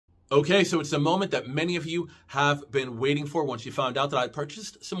Okay, so it's the moment that many of you have been waiting for once you found out that I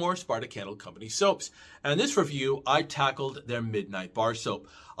purchased some more Sparta Candle Company soaps. And in this review, I tackled their Midnight Bar Soap.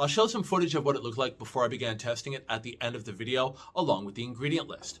 I'll show some footage of what it looked like before I began testing it at the end of the video, along with the ingredient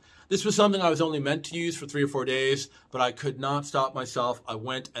list. This was something I was only meant to use for 3 or 4 days, but I could not stop myself. I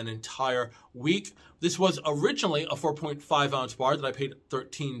went an entire week. This was originally a 4.5 ounce bar that I paid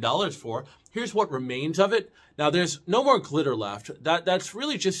 $13 for. Here's what remains of it. Now, there's no more glitter left. That's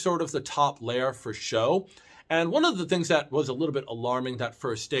really just sort of the top layer for show. And one of the things that was a little bit alarming that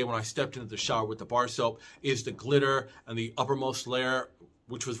first day when I stepped into the shower with the bar soap is the glitter and the uppermost layer,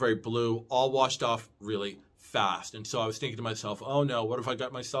 which was very blue, all washed off really fast. And so I was thinking to myself, oh no, what have I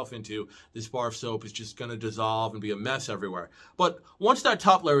got myself into? This bar of soap is just going to dissolve and be a mess everywhere. But once that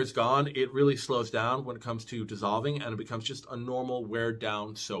top layer is gone, it really slows down when it comes to dissolving, and it becomes just a normal wear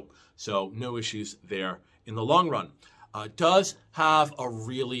down soap. So no issues there in the long run. Does have a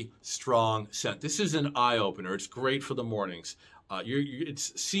really strong scent. This is an eye opener. It's great for the mornings.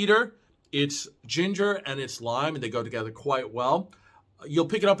 It's cedar, it's ginger, and it's lime, and they go together quite well. You'll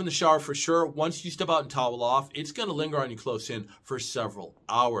pick it up in the shower for sure. Once you step out and towel off, it's going to linger on you close in for several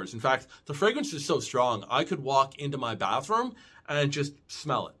hours. In fact, the fragrance is so strong, I could walk into my bathroom and just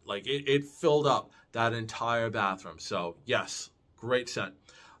smell it. Like it filled up that entire bathroom. So yes, great scent.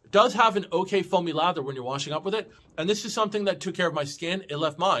 It does have an okay foamy lather when you're washing up with it. And this is something that took care of my skin. It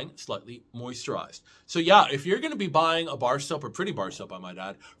left mine slightly moisturized. So yeah, if you're going to be buying a bar soap, or pretty bar soap I might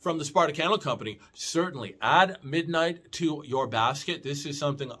add, from the Sparta Candle Company, certainly add Midnight to your basket. This is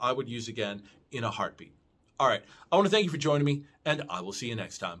something I would use again in a heartbeat. All right, I want to thank you for joining me, and I will see you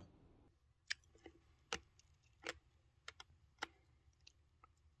next time.